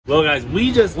Well guys,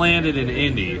 we just landed in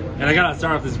Indy, and I gotta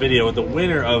start off this video with the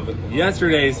winner of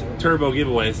yesterday's turbo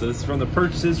giveaway. So this is from the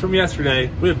purchases from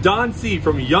yesterday. We have Don C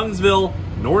from Youngsville,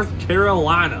 North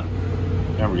Carolina.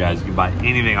 Remember guys, you can buy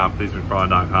anything off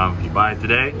McFarland.com. If you buy it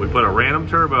today, we put a random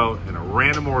turbo in a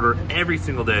random order every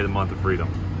single day of the month of freedom.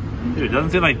 Dude, it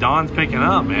doesn't seem like Don's picking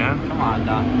up, man. Come on,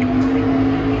 Don.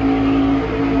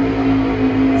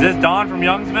 Is this Don from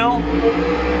Youngsville?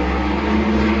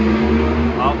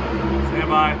 Oh.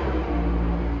 By.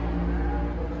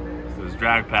 This is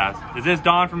drag pass. Is this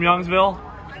Don from Youngsville?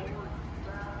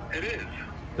 It is.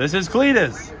 This is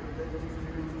Cleetus.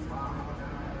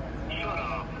 Shut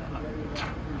up.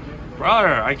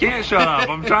 Brother, I can't shut up.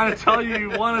 I'm trying to tell you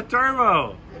you won a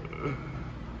turbo.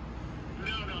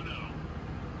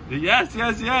 No. Yes.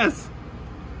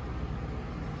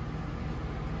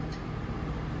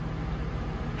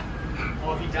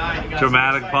 Oh, he died. He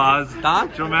Dramatic pause. Don?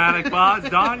 Dramatic pause.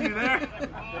 Don, you there?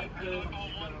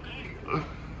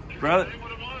 Brother,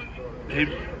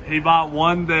 he bought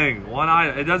one thing, one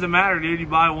item. It doesn't matter, dude. You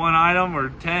buy one item or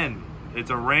 10.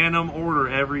 It's a random order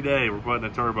every day. We're putting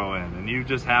a turbo in, and you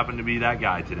just happen to be that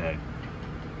guy today.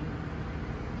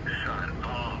 Shut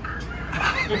up.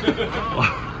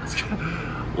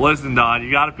 Listen, Don, you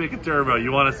got to pick a turbo.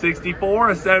 You want a 64,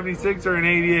 a 76, or an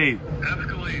 88?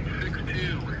 Escalade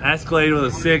 6.2. Escalade with a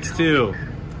 6.2.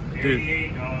 Dude.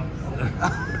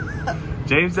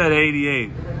 James said 88.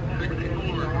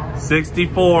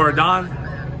 64.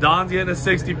 Don's getting a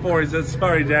 64. He said,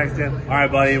 sorry, Jackson. All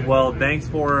right, buddy. Well, thanks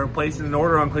for placing an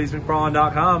order on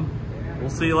CleetusMcFarland.com. We'll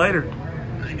see you later.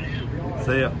 Thank you.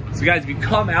 See ya. So guys, if you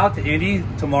come out to Indy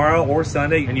tomorrow or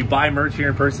Sunday and you buy merch here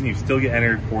in person, you still get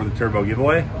entered for the turbo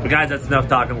giveaway. But guys, that's enough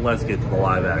talking. Let's get to the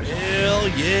live action. Hell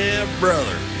yeah,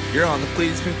 brother. You're on the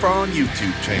Cleetus McFarland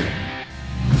YouTube channel.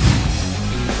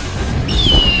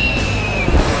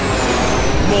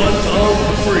 Month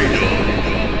of Freedom.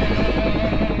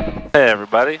 Hey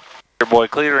everybody, your boy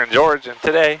Cleetus and George, and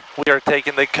today we are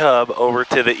taking the Cub over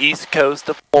to the east coast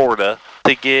of Florida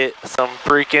to get some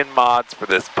freaking mods for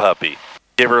this puppy.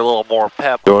 Give her a little more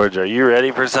pep. George, are you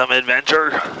ready for some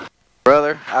adventure?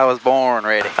 Brother, I was born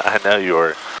ready. I know you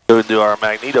are. Go do our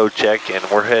magneto check and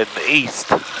we're heading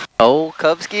east. Oh,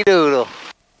 Cubsky Doodle.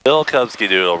 Little Cubsky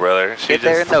Doodle, brother. Get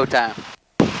there in no time.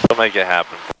 She'll make it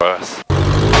happen for us.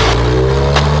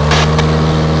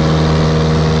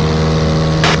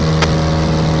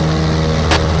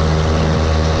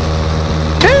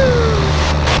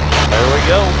 There we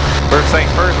go. First thing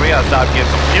first, we gotta stop and get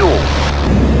some fuel.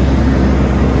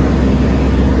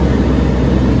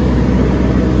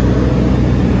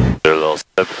 Do a little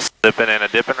slipping and a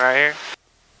dipping right here.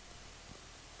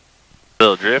 A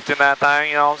little drift in that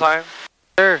thing, you know what I'm saying?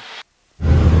 Sure.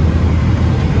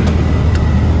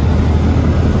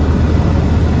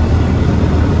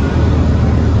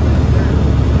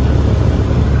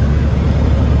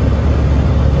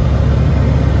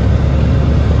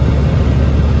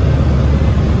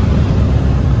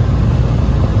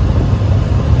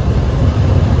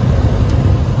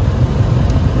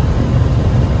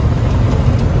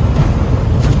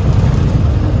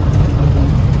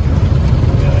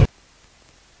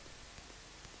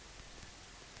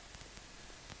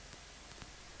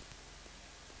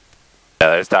 Yeah,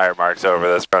 there's tire marks over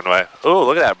this runway. Ooh,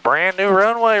 look at that brand new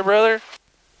runway, brother.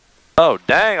 Oh,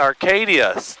 dang,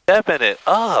 Arcadia, stepping it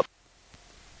up.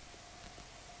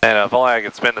 And if only I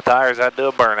could spin the tires, I'd do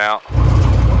a burnout.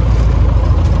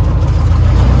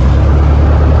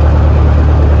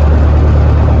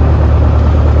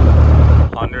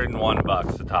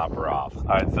 $101 to top her off. All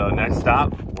right, so next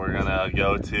stop, we're gonna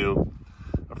go to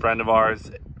a friend of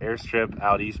ours, airstrip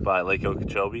out east by Lake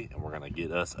Okeechobee, and we're gonna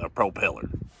get us a propeller.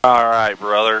 All right,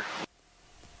 brother.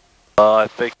 I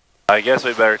guess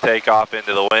we better take off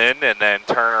into the wind and then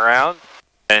turn around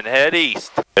and head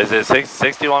east. Is it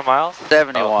 61 miles?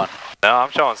 71. Oh, no,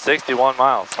 I'm showing 61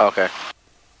 miles. Okay.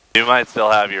 You might still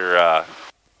have your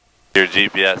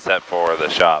GPS set for the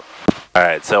shop. All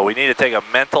right, so we need to take a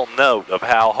mental note of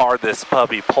how hard this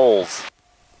puppy pulls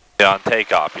on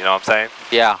takeoff, you know what I'm saying?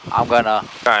 Yeah, I'm gonna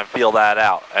try and feel that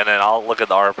out, and then I'll look at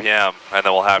the RPM, and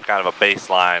then we'll have kind of a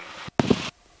baseline,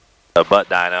 a butt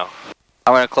dyno.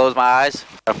 I'm gonna close my eyes,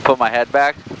 I'm gonna put my head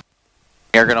back.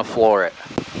 You're gonna floor it.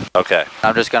 Okay.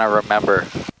 I'm just gonna remember.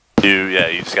 You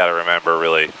just gotta remember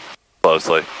really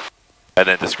closely, and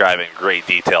then describe it in great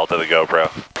detail to the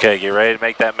GoPro. Okay, get ready to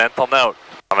make that mental note.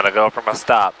 I'm gonna go for my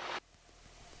stop.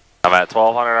 I'm at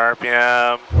 1200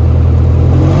 RPM.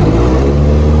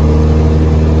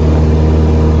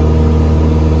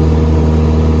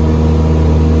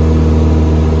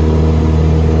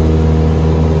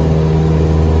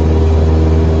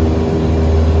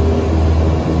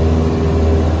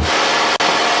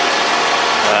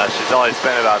 only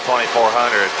spent about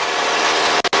 2,400.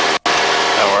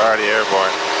 And we're already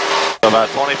airborne. So about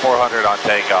 2,400 on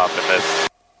takeoff in this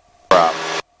prop.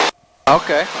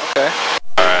 Okay, okay.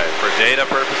 Alright, for data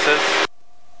purposes,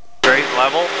 straight and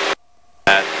level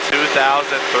at 2,350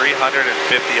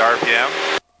 RPM.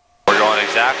 We're going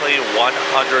exactly 100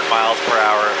 miles per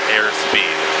hour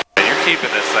airspeed. And you're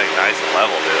keeping this thing nice and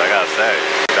level, dude, I gotta say.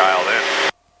 Dialed in.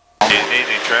 Do you need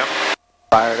any trim?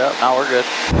 Fired up. Now we're good.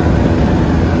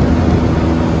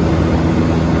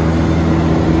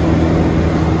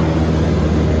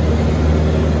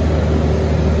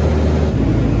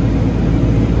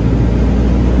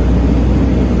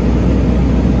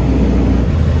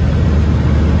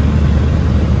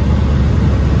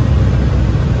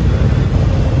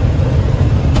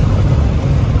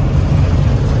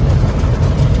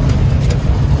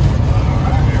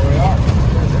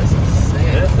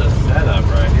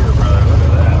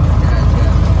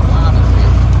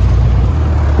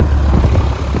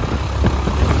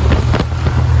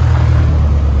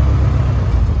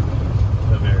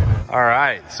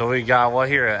 So we got what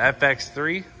here, an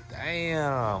FX3?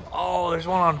 Damn. Oh, there's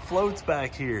one on floats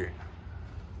back here.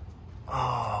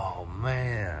 Oh,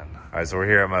 man. All right, so we're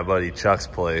here at my buddy Chuck's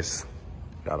place.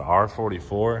 Got an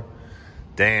R44.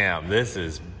 Damn, this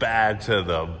is bad to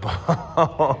the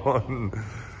bone.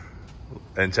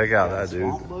 And check out that,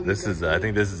 dude. This is, I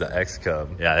think this is the X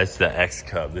Cub. Yeah, it's the X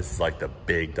Cub. This is like the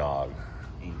big dog.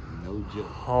 No joke.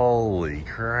 Holy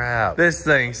crap. This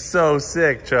thing's so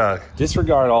sick, Chuck.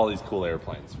 Disregard all these cool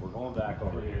airplanes. We're going back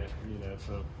over here. You know,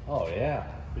 so Oh, yeah.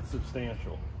 it's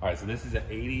substantial. All right, so this is an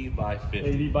 80 by 50.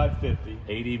 80 by 50.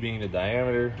 80 being the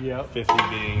diameter, Yep. 50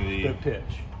 being The pitch.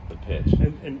 the pitch.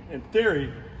 And in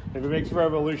theory, if it makes a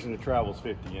revolution, it travels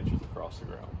 50 inches across the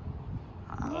ground.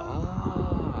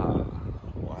 Ah.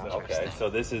 Wow. Okay, so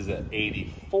this is an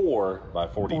 84 by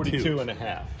 42. 42 and a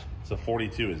half. So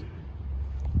 42 is,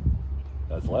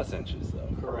 that's less inches though.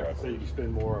 Correct. So you can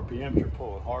spend more RPMs, you're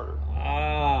pulling harder.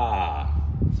 Ah.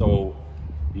 So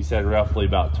you said roughly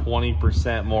about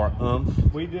 20% more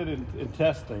oomph. We did in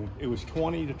testing, it was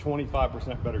 20 to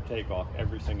 25% better takeoff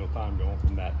every single time going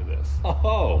from that to this.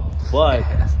 Oh, but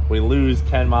we lose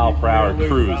 10 mile per hour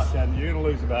cruise. You're going to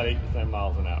lose about 8 to 10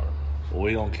 miles an hour.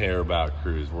 We don't care about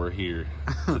cruise. We're here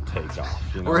to take off.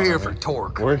 You know We're here what I mean? for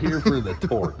torque. We're here for the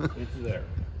torque. It's there.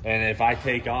 And if I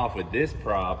take off with this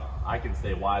prop, I can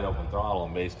stay wide open throttle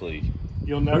and basically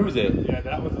You'll never cruise it. Yeah,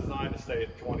 that was designed to stay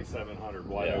at 2,700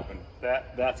 wide Yeah. open.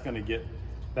 That's going to get,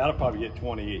 that'll probably get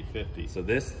 2,850. So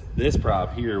this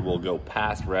prop here will go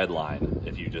past red line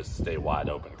if you just stay wide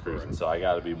open cruising. Correct. So I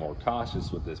got to be more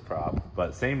cautious with this prop.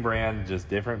 But same brand, just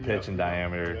different pitch Yep. and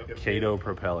diameter. Yep. Cato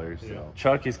propellers. Yep. So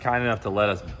Chuck is kind enough to let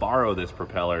us borrow this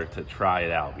propeller to try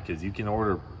it out because you can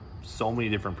order so many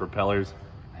different propellers.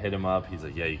 I hit him up. He's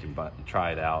like, yeah, you can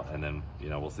try it out, and then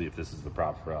we'll see if this is the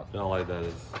prop for us. I don't like that.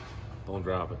 Don't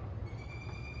drop it.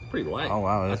 It's pretty light. Oh,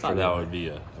 wow, that's I thought pretty that light. would be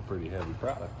a pretty heavy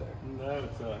product there. No,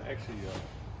 it's actually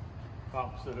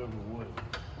opposite of the wood.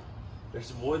 There's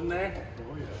some wood in there?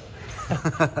 Oh,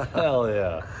 yeah. Hell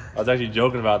yeah. I was actually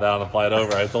joking about that on the flight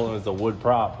over. I told him it's a wood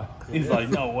prop. He's like,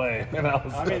 no way. And I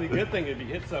was I mean, the good thing, if you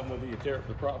hit something with it, you tear up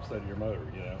the prop side of your motor,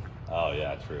 you know. oh,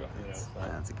 yeah, true. You know, so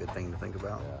That's a good thing to think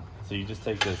about. Yeah. So you just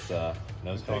take this nose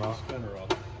cone take the off? spinner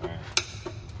off. All right.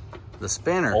 The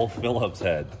spinner. Old Phillips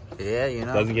head. Yeah, you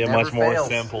know. Doesn't get never much more fails.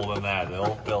 simple than that. The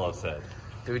old Phillips head.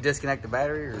 Do we disconnect the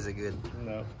battery or is it good?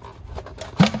 No.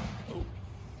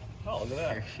 Oh, look at that.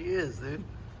 There she is, dude.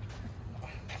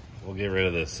 We'll get rid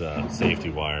of this safety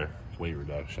wire, weight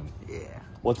reduction. Yeah.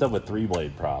 What's up with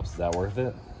 3-blade props? Is that worth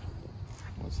it?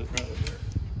 What's it? Right there.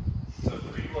 So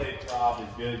 3-blade prop is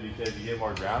good because you get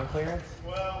more ground clearance?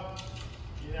 Well,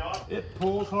 you know, it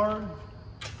pulls hard,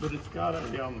 but it's got a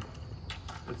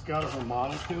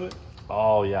harmonic to it,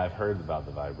 Oh yeah, I've heard about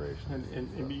the vibration.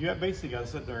 and you basically got to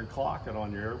sit there and clock it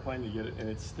on your airplane to get it, and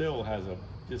it still has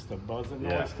just a buzzing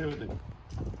Yeah. noise to it.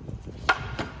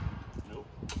 Nope.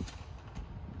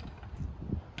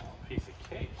 Piece of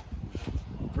cake.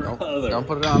 Don't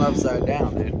put it on upside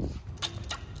down, dude.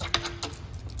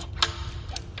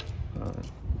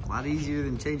 A lot easier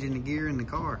than changing the gear in the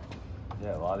car.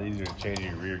 Yeah, a lot easier than changing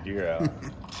your rear gear out.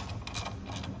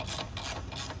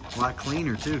 A lot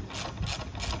cleaner too.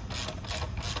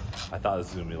 I thought this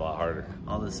was gonna be a lot harder.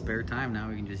 All this spare time now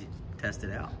we can just test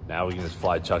it out. Now we can just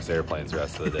fly Chuck's airplanes the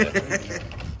rest of the day.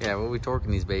 Yeah, what are we torquing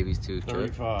these babies to, Chuck?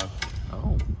 35.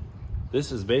 Oh.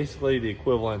 This is basically the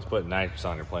equivalent to putting nitrous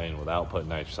on your plane without putting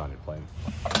nitrous on your plane.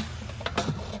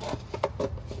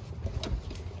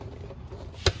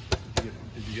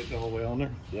 Did you get the whole way on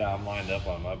there? Yeah, I'm lined up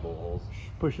on my bull holes.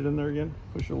 Push it in there again.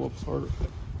 Push it a little harder.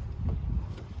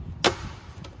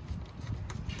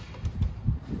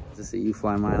 to see you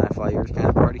fly mine, I fly yours kind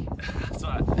of party. That's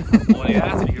what when he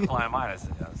asked if you could fly mine, I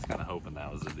said, yeah, I was kind of hoping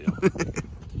that was the deal. I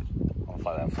want to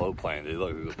fly that float plane, dude.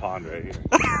 Look, there's a pond right here.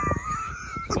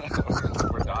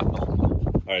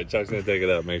 All right, Chuck's gonna take it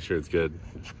up, make sure it's good.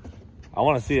 I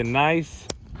want to see a nice,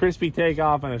 crispy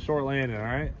takeoff and a short landing, all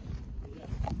right?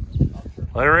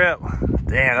 Let it rip.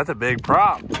 Damn, that's a big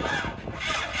prop.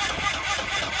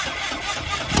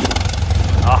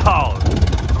 Oh,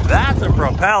 that's a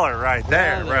propeller right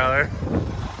there, brother.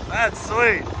 That's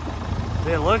sweet.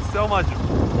 It looks so much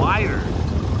wider.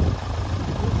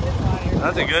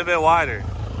 That's a good bit wider.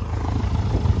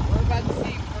 We're about to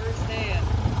see firsthand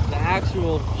the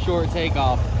actual short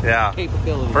takeoff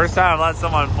capability. First time I let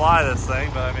someone fly this thing,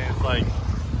 but I mean, it's like,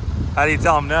 how do you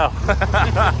tell them no?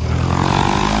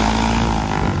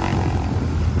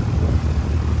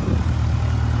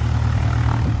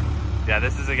 Yeah,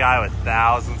 this is a guy with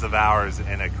thousands of hours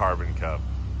in a Carbon Cub.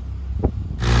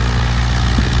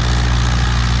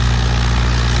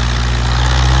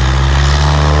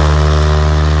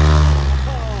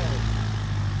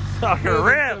 Sucker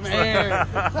rips!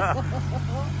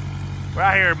 We're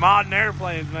out here modding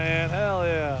airplanes, man. Hell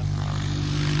yeah.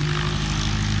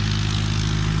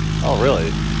 Oh, really?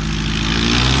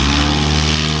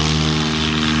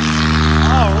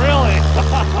 Oh, really?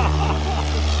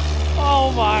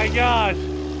 Oh my gosh.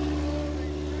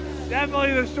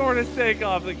 Definitely the shortest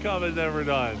takeoff the Cub has ever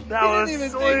done. That was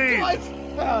sweet. Think twice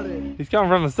about it. He's coming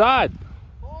from the side.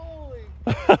 Holy.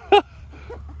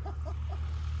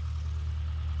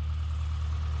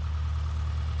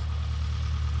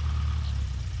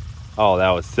 Oh,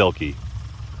 that was silky.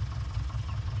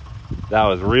 That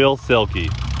was real silky.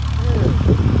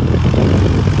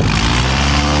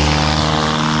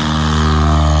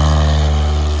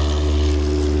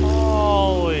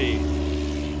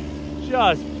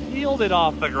 Just peeled it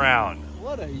off the ground.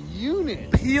 What a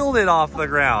unit. Peeled it off the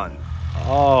ground.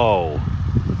 Oh.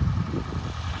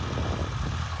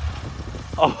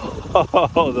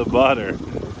 Oh, the butter.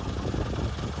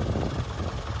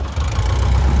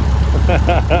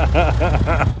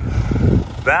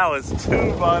 That was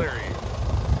too buttery.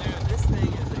 Dude, this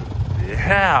thing is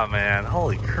yeah, man.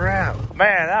 Holy crap.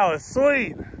 Man, that was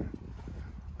sweet.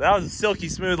 That was a silky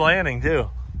smooth landing,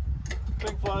 too.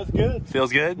 Thing flies good.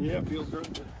 Feels good? Yeah, feels really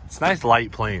good. It's a nice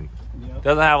light plane. Yeah.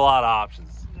 Doesn't have a lot of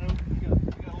options. You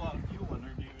got a lot of fuel in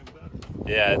there, do even better.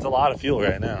 Yeah, it's a lot of fuel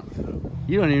right now.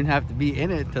 You don't even have to be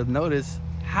in it to notice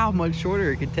how much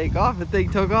shorter it can take off. The thing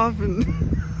took off and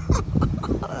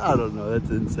I don't know,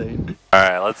 that's insane. All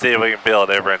right, let's see if we can feel a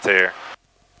difference here.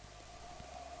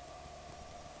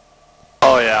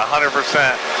 Oh yeah,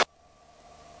 100%.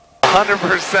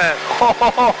 100%.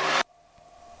 Oh.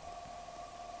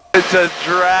 It's just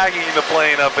dragging the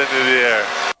plane up into the air.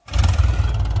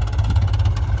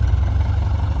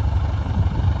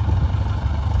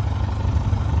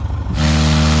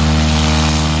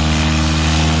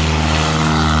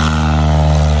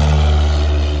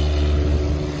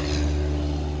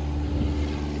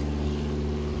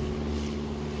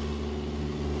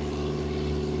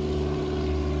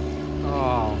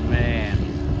 Oh man.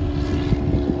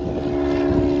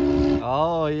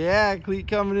 Oh yeah, Cleet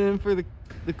coming in for the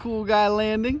cool guy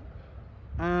landing.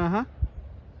 Uh-huh.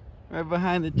 Right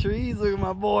behind the trees. Look at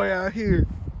my boy out here.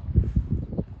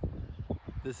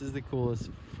 This is the coolest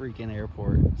freaking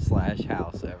airport /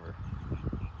 house ever.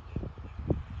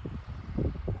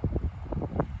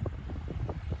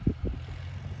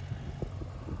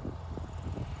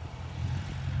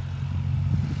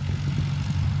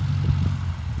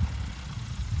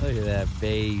 Look at that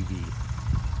baby.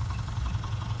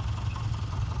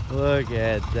 Look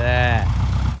at that.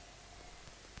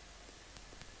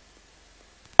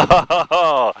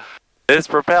 Oh, this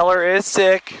propeller is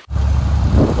sick.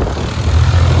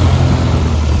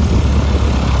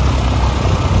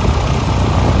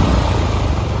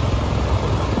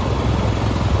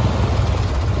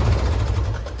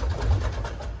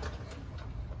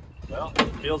 Well,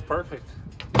 it feels perfect.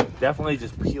 Definitely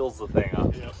just peels the thing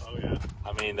up. Yeah, oh yeah.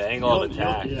 I mean, the angle of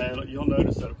attack. You'll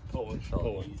notice that pulling.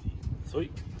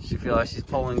 Sweet. She feel like she's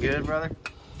pulling good, brother?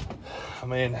 I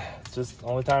mean, it's just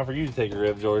only time for you to take a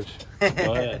rib, George. Go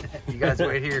ahead. You guys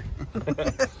wait here. All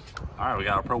right, we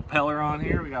got our propeller on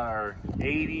here. We got our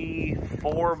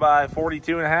 84 by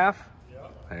 42 and a half.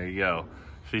 Yep. There you go.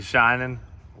 She's shining.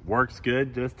 Works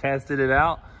good. Just tested it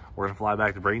out. We're going to fly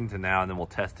back to Bradenton now, and then we'll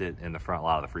test it in the front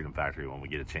lot of the Freedom Factory when we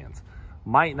get a chance.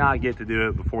 Might not get to do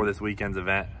it before this weekend's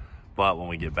event, but when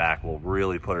we get back, we'll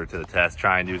really put her to the test,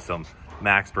 try and do some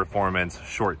max performance,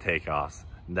 short takeoffs.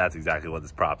 And that's exactly what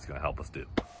this prop's gonna help us do.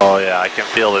 Oh yeah, I can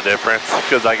feel the difference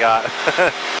because I got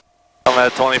I'm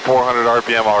at 2,400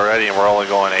 RPM already, and we're only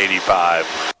going 85.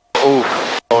 Oof.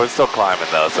 Oh, we're still climbing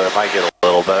though, so it might get a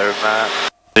little better than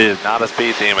that. It is not a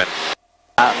speed demon.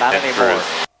 Not anymore.